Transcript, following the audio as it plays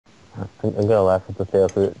I'm gonna laugh at the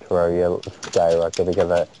sales for Terraria skyrocket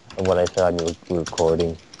because of what I said on your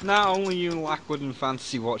recording. Now only you and Lackwood and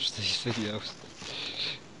Fantasy watch these videos.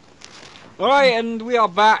 Alright, and we are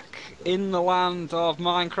back in the land of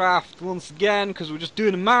Minecraft once again, because we're just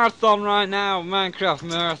doing a marathon right now, Minecraft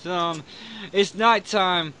marathon. It's night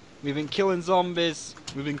time. We've been killing zombies,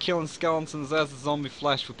 we've been killing skeletons, there's the zombie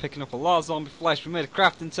flesh, we're picking up a lot of zombie flesh, we made a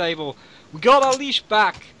crafting table, we got our leash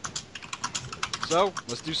back. So,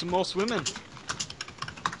 let's do some more swimming.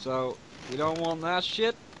 So, we don't want that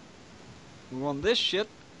shit, we want this shit.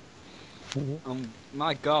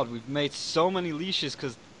 My god, we've made so many leashes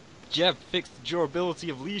because Jeb fixed the durability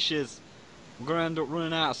of leashes. We're going to end up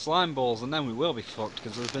running out of slime balls, and then we will be fucked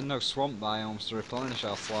because there's been no swamp biomes to replenish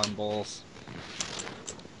our slime balls.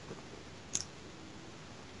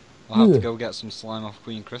 I'll have to go get some slime off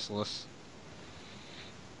Queen Chrysalis.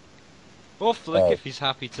 Or Flick if he's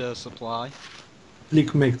happy to supply.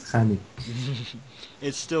 Flick makes honey.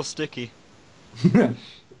 It's still sticky. And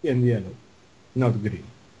yellow, not green.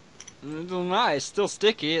 It doesn't matter, it's still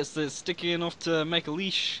sticky. It's sticky enough to make a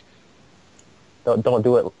leash. Don't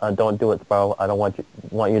do it. Don't do it, Sparrow. I don't want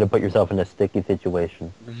you to put yourself in a sticky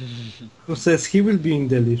situation. Who says he will be in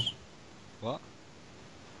the leash? What?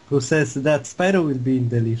 Who says that Spyro will be in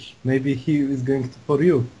the leash? Maybe he is going to for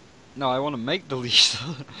you. No, I want to make the leash.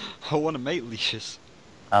 I want to make leashes.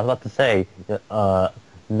 I was about to say,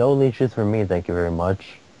 no leashes for me, thank you very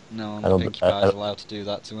much. No, I don't think you guys are allowed to do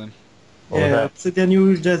that to him. Yeah, so then you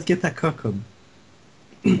will just get a cocoon.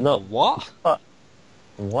 No. What?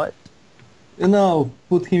 What? No,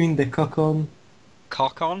 put him in the cocoon.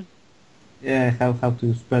 Cockon? Yeah, how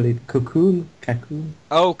to spell it? Cocoon? Cocoon?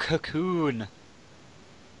 Oh, cocoon.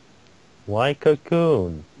 Why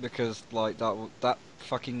cocoon? Because like that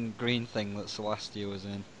fucking green thing that Celestia was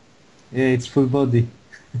in. Yeah, it's full body.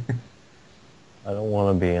 I don't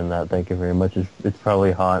want to be in that, thank you very much. It's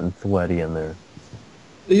probably hot and sweaty in there.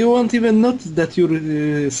 You won't even notice that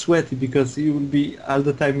you're sweaty because you will be all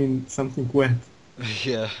the time in something wet.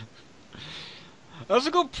 Yeah. That's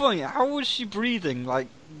a good point. How was she breathing? Like,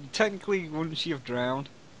 technically, wouldn't she have drowned?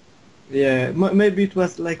 Yeah, maybe it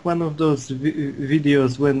was like one of those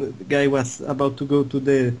videos when the guy was about to go to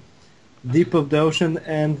the deep of the ocean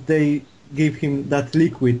and they gave him that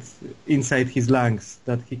liquid inside his lungs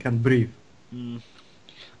that he can breathe. Mm.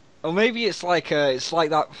 Or maybe it's like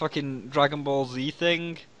that fucking Dragon Ball Z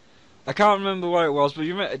thing. I can't remember what it was, but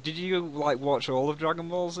did you like watch all of Dragon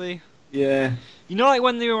Ball Z? Yeah. You know, like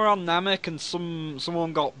when they were on Namek and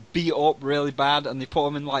someone got beat up really bad, and they put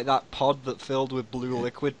them in like that pod that filled with blue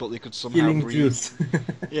liquid, but they could somehow Healing breathe. juice.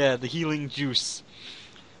 Yeah, the healing juice.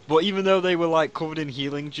 But even though they were like covered in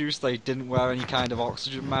healing juice, they didn't wear any kind of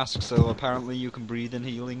oxygen mask, so apparently you can breathe in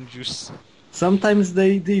healing juice. Sometimes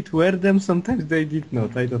they did wear them, sometimes they did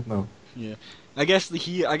not. I don't know. Yeah, I guess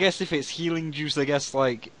if it's healing juice, I guess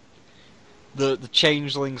like the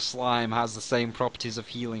changeling slime has the same properties of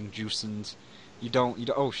healing juice, and you don't.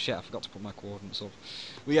 Oh shit! I forgot to put my coordinates up.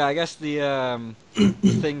 Well, yeah, I guess the the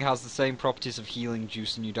thing has the same properties of healing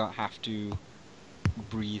juice, and you don't have to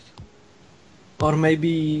breathe. Or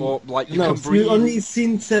maybe... Or like you no, can breathe. you only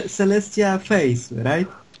seen Celestia face, right?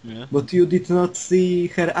 Yeah. But you did not see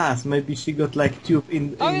her ass. Maybe she got like tube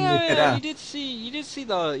in Oh her yeah, ass. you did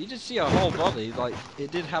see her whole body. Like it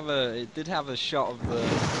did have a shot of the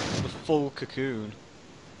full cocoon.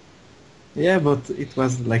 Yeah, but it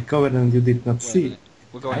was like covered and you did not Wait a see. minute.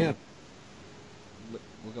 We're going Higher.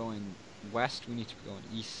 west. We need to be going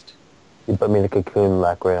east. You put me in a cocoon,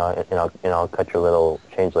 Lackway, and I'll cut your little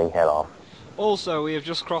changeling head off. Also, we have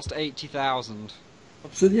just crossed 80,000.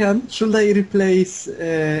 Obsidian? Should I replace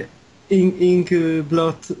ink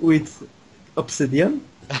blot with obsidian?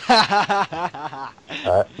 Uh,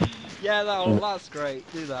 Yeah, that's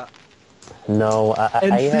great. Do that. no,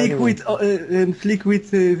 And I flick haven't- with flick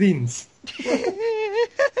with Vince.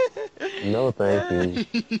 No,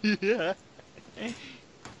 thank you. Yeah.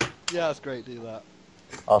 Yeah, that's great. Do that.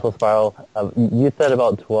 Also, Spiral, you said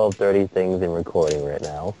about 12:30 things in recording right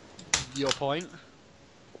now. Your point.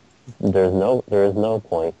 There is no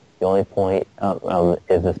point. The only point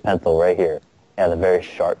is this pencil right here. It has a very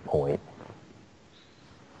sharp point.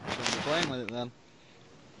 Shouldn't be playing with it then.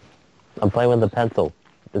 I'm playing with the pencil.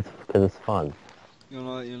 It's because it's fun. You're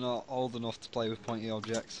not old enough to play with pointy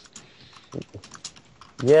objects.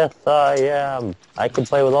 Yes, I am. I can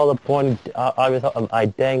play with all the pointy objects I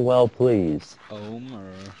dang well please.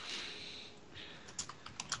 Omer.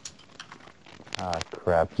 Ah,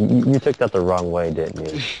 crap. You took that the wrong way, didn't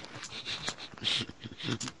you?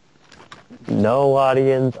 No,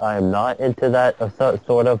 audience, I am not into that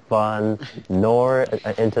sort of fun, nor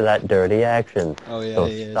into that dirty action. Oh yeah, So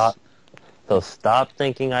he is. stop. So stop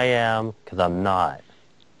thinking I am, because I'm not.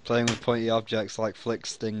 Playing with pointy objects like Flick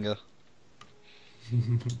Stinger.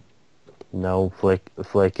 No,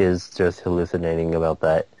 Flick is just hallucinating about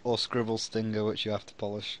that. Or Scribble Stinger, which you have to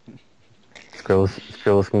polish.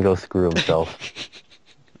 Scribbles can go screw himself.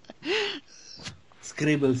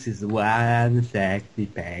 Scribbles is one sexy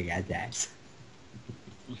Pegasus.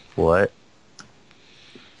 What?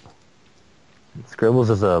 Scribbles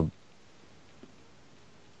is a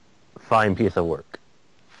fine piece of work.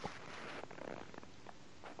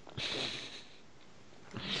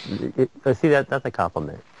 So see, that's a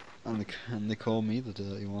compliment. And they call me the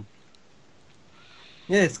dirty one.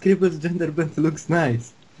 Yeah, Scribbles gender bent looks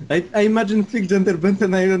nice. I imagine Flick gender bent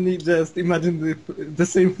and I only just imagine the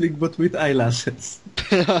same Flick but with eyelashes.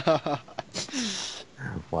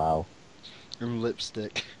 Wow. And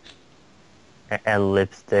lipstick. And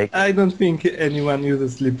lipstick. I don't think anyone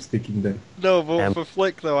uses lipstick in there. No, but for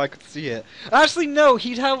Flick though, I could see it. Actually, no,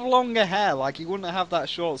 he'd have longer hair. Like, he wouldn't have that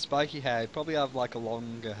short, spiky hair. He'd probably have, like, a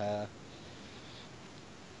longer hair.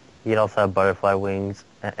 He'd also have butterfly wings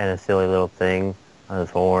and a silly little thing on his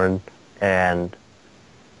horn. And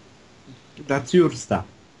That's your stuff.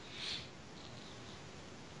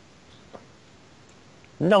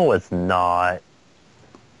 no, it's not.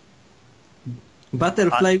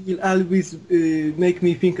 Butterfly will always make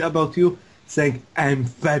me think about you, saying, "I'm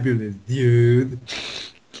fabulous, dude."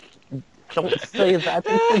 Don't say that.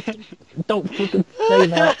 Don't freaking say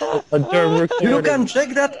that. A germ recording. You can check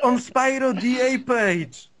that on Spyro DA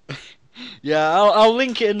page. Yeah, I'll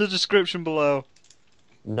link it in the description below.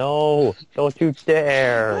 No, don't you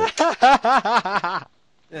dare. Yeah,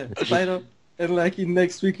 Spyro, and like in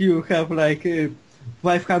next week you have like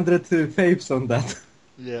 500 faves on that.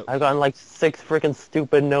 Yeah. I've gotten like 6 freaking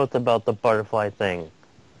stupid notes about the butterfly thing.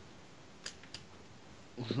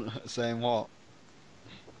 Saying what?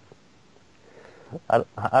 I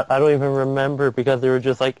don't even remember because they were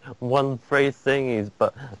just like one phrase thingies,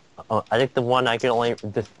 but I think the one I can only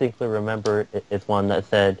distinctly remember is one that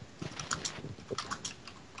said,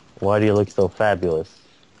 "Why do you look so fabulous?"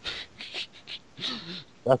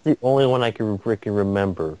 That's the only one I can freaking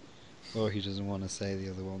remember. Oh, he doesn't want to say the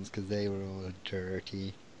other ones because they were all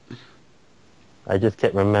dirty. I just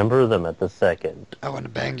can't remember them at the second. I want to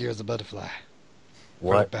bang you as a butterfly. Put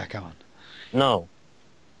What? it back on. No.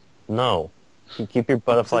 No. You keep your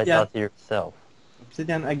butterfly Obsidian. thought to yourself.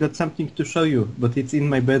 Obsidian, I got something to show you, but it's in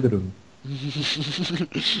my bedroom. Is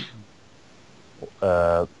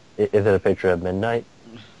it a picture of midnight?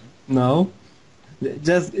 No?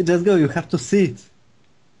 Just go, you have to see it.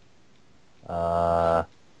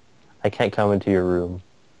 I can't come into your room.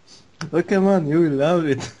 Oh, come on, you will love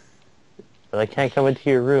it. But I can't come into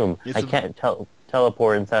your room. It's I a- can't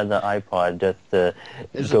teleport inside the iPod just to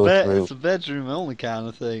It's go through. it's a bedroom only kind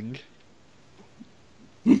of thing.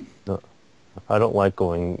 I don't like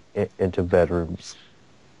going into bedrooms.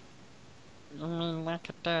 Like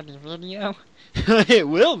a dirty video. It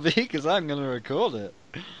will be because I'm gonna record it.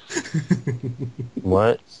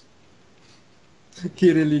 What?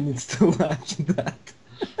 He really needs to watch that.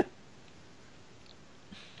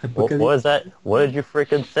 What was that? What did you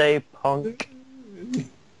freaking say, punk?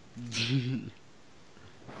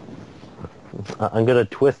 I'm gonna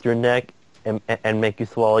twist your neck and make you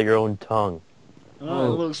swallow your own tongue. Oh,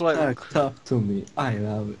 it looks like. Talk tough to me. I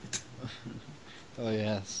love it. Oh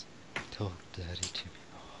yes. Talk dirty to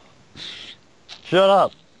me. Shut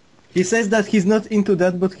up! He says that he's not into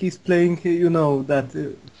that, but he's playing, you know, that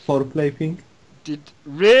foreplay thing.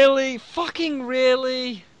 Really? Fucking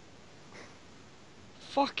really?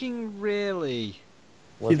 Fucking really?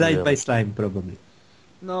 He died by slime, probably.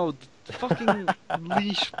 No, the fucking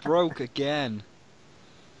leash broke again.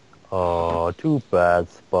 Oh, too bad,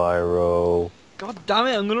 Spyro. God damn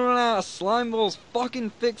it, I'm gonna run out of slime balls. Fucking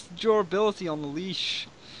fix the durability on the leash.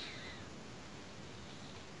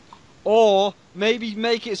 Or maybe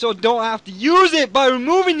make it so I don't have to use it by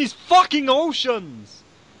removing these fucking oceans.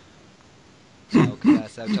 Okay,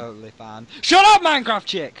 that's totally fine. Shut up, Minecraft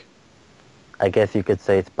chick! I guess you could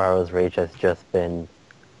say Spyro's rage has just been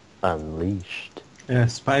unleashed. Yeah,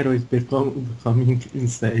 Spyro is becoming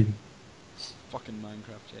insane. Fucking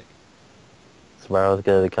Minecraft chick. Spyro's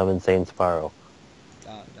gonna become insane Spyro.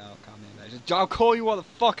 Don't call me a bitch. I'll call you what the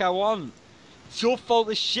fuck I want. It's your fault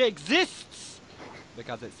this shit exists.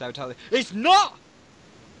 Because it's so totally. It's not!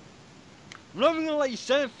 I'm not even gonna let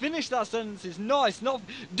you finish that sentence. It's not.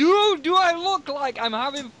 Do I look like I'm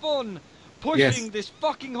having fun pushing this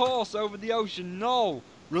fucking horse over the ocean? No.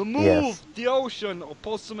 Remove Yes. the ocean or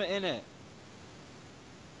put something in it.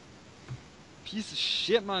 piece of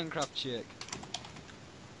shit Minecraft chick.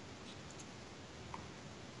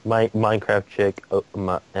 Minecraft chick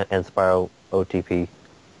and Spiral OTP. We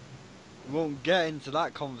won't get into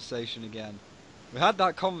that conversation again. We had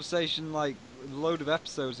that conversation like a load of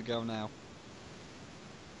episodes ago now.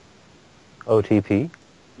 OTP?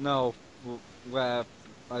 No, where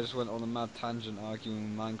I just went on a mad tangent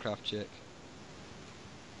arguing with Minecraft chick.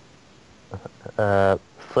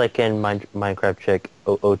 Flick in Minecraft chick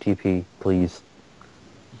OTP, please.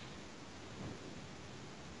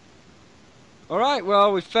 All right,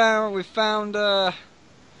 well we found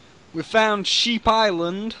Sheep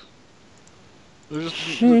Island.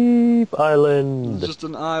 Sheep Island. There's just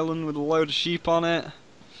an island with a load of sheep on it.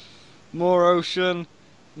 More ocean.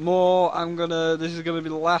 More. This is gonna be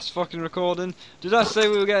the last fucking recording. Did I say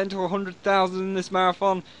we were getting to 100,000 in this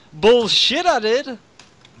marathon? Bullshit! I did.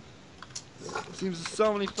 Seems there's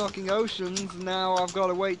so many fucking oceans. Now I've got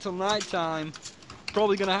to wait till night time.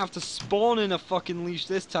 Probably gonna have to spawn in a fucking leash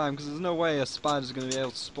this time because there's no way a spider's gonna be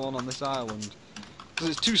able to spawn on this island because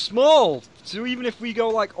it's too small. So even if we go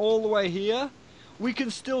like all the way here, we can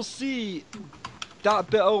still see that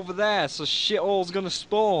bit over there. So shithole's gonna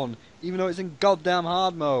spawn, even though it's in goddamn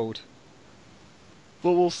hard mode.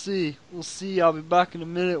 But we'll see. We'll see. I'll be back in a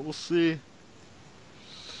minute. We'll see.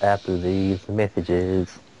 After these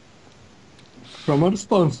messages. From our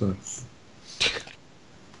sponsors.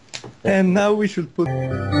 And now we should put...